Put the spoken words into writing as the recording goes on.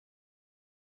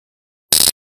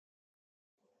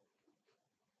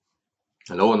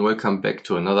Hello and welcome back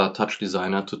to another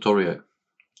TouchDesigner tutorial.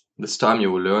 This time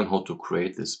you will learn how to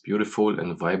create this beautiful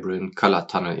and vibrant color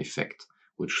tunnel effect,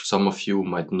 which some of you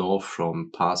might know from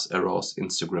Parse Error's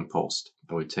Instagram post.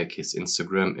 I will take his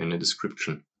Instagram in the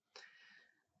description.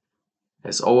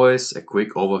 As always, a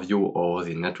quick overview over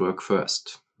the network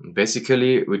first.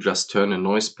 Basically, we just turn a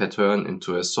noise pattern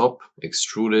into a SOP,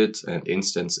 extrude it and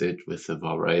instance it with a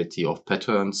variety of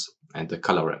patterns and a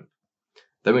color ramp.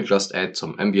 Then we just add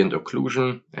some ambient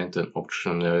occlusion and an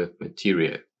optional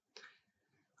material.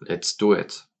 Let's do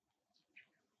it.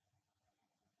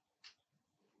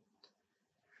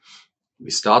 We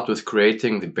start with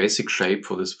creating the basic shape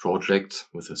for this project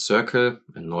with a circle,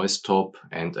 a noise top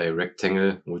and a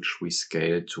rectangle which we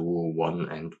scale to 1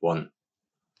 and 1.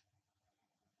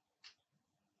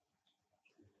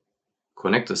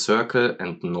 Connect the circle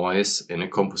and noise in a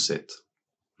composite.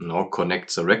 Now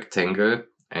connect the rectangle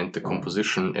and the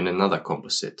composition in another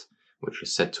composite, which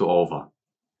is set to over.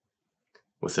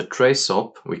 With a trace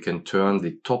SOP, we can turn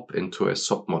the top into a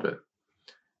SOP model.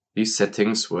 These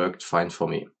settings worked fine for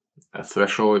me. A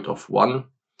threshold of 1,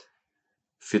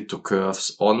 fit to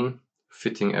curves on,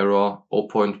 fitting error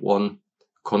 0.1,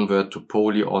 convert to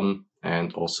poly on,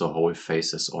 and also whole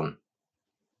faces on.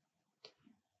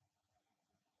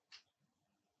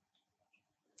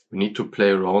 We need to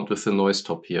play around with the noise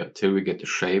top here till we get a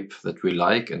shape that we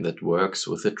like and that works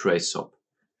with the trace SOP.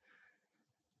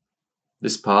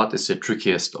 This part is the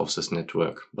trickiest of this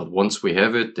network, but once we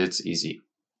have it, it's easy.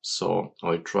 So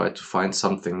I'll try to find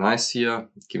something nice here.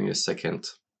 Give me a second.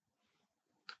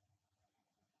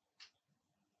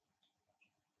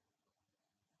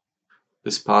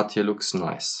 This part here looks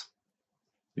nice.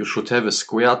 You should have a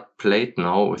squared plate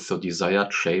now with the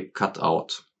desired shape cut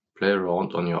out. Play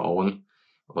around on your own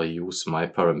or use my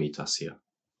parameters here.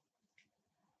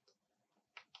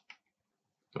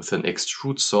 With an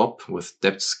extrude SOP with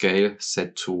depth scale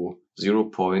set to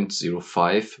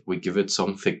 0.05, we give it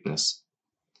some thickness.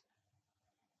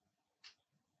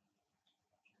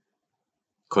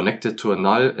 Connect it to a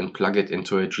null and plug it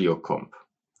into a geocomp.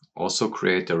 Also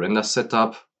create a render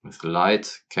setup with light,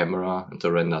 camera and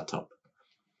a render tab.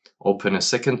 Open a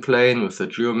second plane with the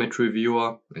geometry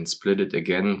viewer and split it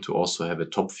again to also have a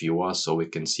top viewer so we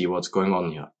can see what's going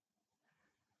on here.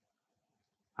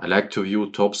 I like to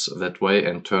view tops that way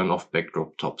and turn off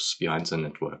backdrop tops behind the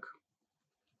network.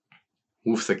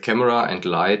 Move the camera and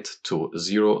light to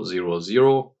 0, 0,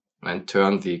 0 and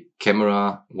turn the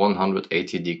camera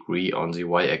 180 degrees on the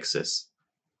y-axis.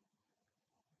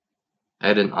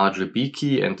 Add an RGB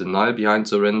key and a null behind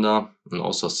the render and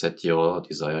also set your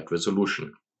desired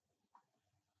resolution.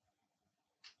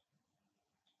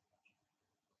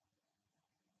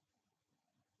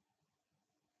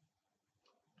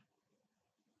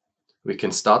 We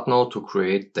can start now to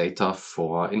create data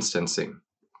for instancing.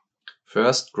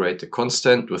 First, create a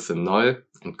constant with a null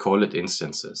and call it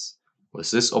instances.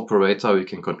 With this operator, we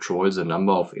can control the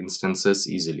number of instances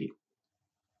easily.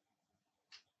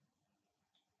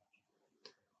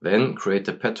 Then create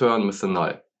a pattern with a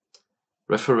null.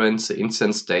 Reference the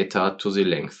instance data to the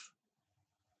length.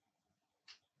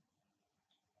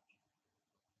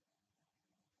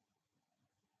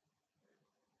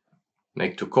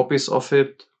 Make 2 copies of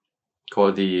it.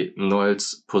 Call the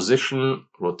nulls position,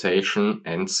 rotation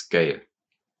and scale.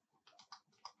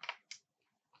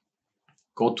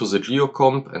 Go to the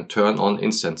geocomp and turn on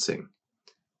instancing.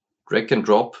 Drag and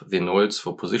drop the nulls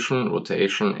for position,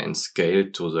 rotation and scale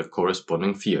to the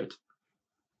corresponding field.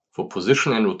 For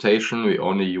position and rotation we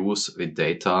only use the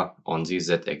data on the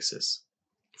z-axis.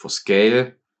 For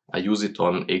scale I use it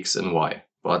on x and y,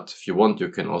 but if you want you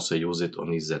can also use it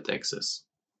on the z-axis.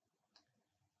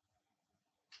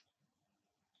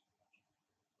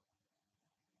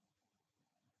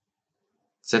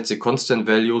 Set the constant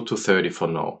value to 30 for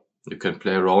now. You can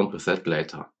play around with that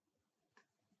later.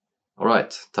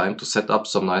 Alright, time to set up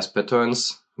some nice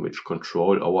patterns which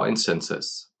control our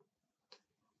instances.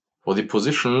 For the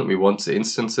position we want the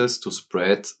instances to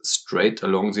spread straight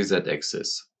along the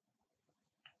z-axis.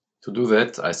 To do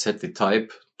that I set the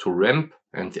type to ramp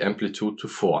and the amplitude to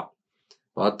 4,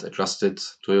 but adjust it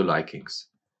to your likings.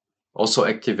 Also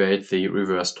activate the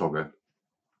reverse toggle.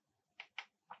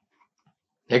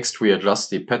 Next we adjust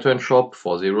the pattern shop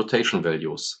for the rotation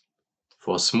values.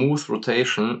 For smooth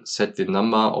rotation, set the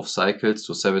number of cycles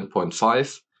to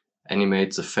 7.5,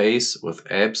 animate the phase with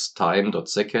abs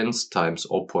time.seconds times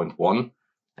 0.1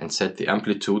 and set the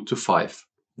amplitude to 5.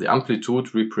 The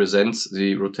amplitude represents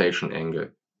the rotation angle.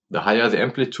 The higher the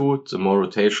amplitude, the more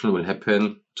rotation will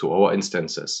happen to our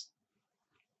instances.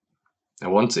 I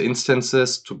want the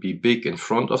instances to be big in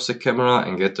front of the camera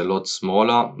and get a lot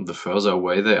smaller the further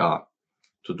away they are.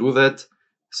 To do that,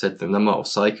 set the number of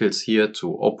cycles here to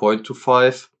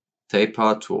 0.25,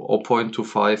 taper to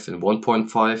 0.25 and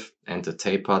 1.5, and the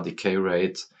taper decay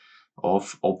rate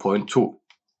of 0.2.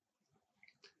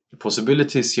 The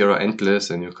possibilities here are endless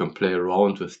and you can play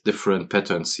around with different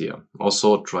patterns here.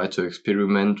 Also try to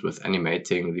experiment with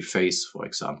animating the face, for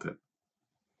example.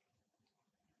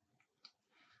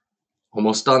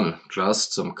 Almost done,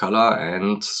 just some color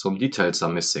and some details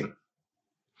are missing.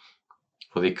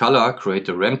 For the color, create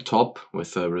a ramp top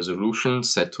with a resolution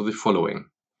set to the following.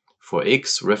 For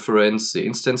X, reference the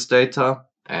instance data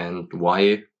and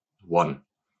Y, 1.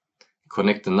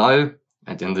 Connect the null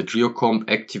and in the geocomp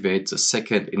activate the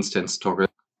second instance toggle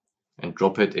and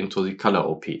drop it into the color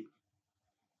OP.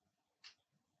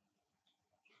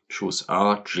 Choose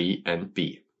R, G and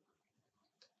B.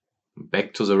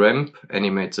 Back to the ramp,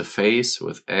 animate the face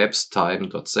with abs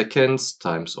time.seconds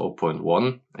times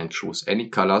 0.1 and choose any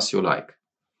colors you like.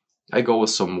 I go with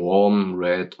some warm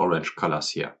red orange colors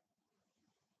here.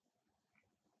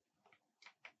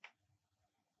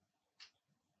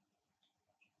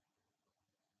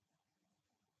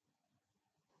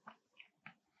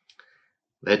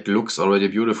 That looks already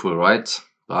beautiful, right?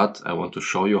 But I want to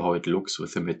show you how it looks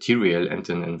with a material and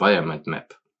an environment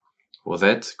map. For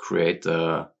that, create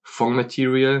a Phong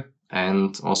material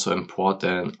and also import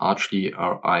an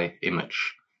HDRI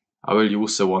image. I will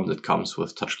use the one that comes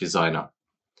with TouchDesigner.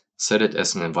 Set it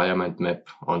as an environment map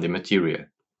on the material.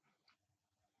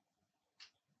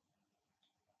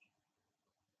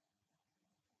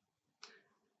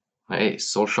 Hey,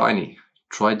 so shiny.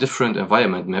 Try different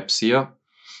environment maps here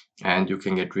and you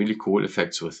can get really cool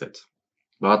effects with it.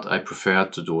 But I prefer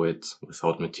to do it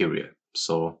without material.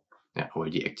 So yeah, I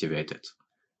will deactivate it.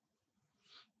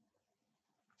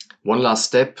 One last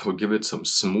step will give it some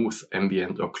smooth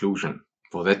ambient occlusion.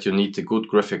 For that you need a good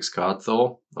graphics card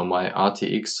though. On my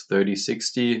RTX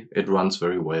 3060 it runs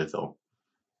very well though.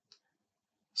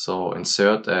 So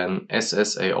insert an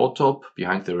ssaoTOP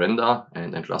behind the render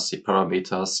and adjust the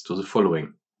parameters to the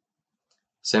following.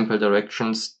 Sample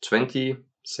directions 20,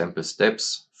 sample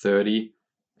steps 30,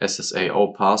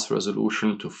 SSAO Parse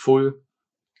resolution to full,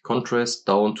 contrast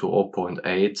down to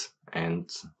 0.8 and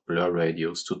blur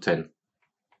radius to 10.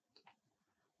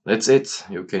 That's it.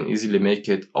 You can easily make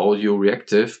it audio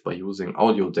reactive by using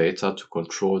audio data to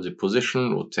control the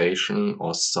position, rotation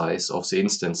or size of the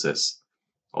instances.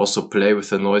 Also play with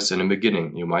the noise in the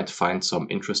beginning. You might find some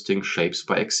interesting shapes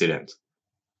by accident.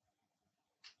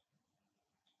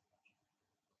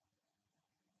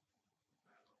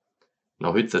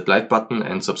 Now hit that like button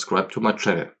and subscribe to my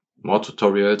channel. More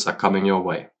tutorials are coming your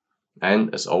way.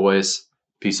 And as always,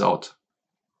 peace out.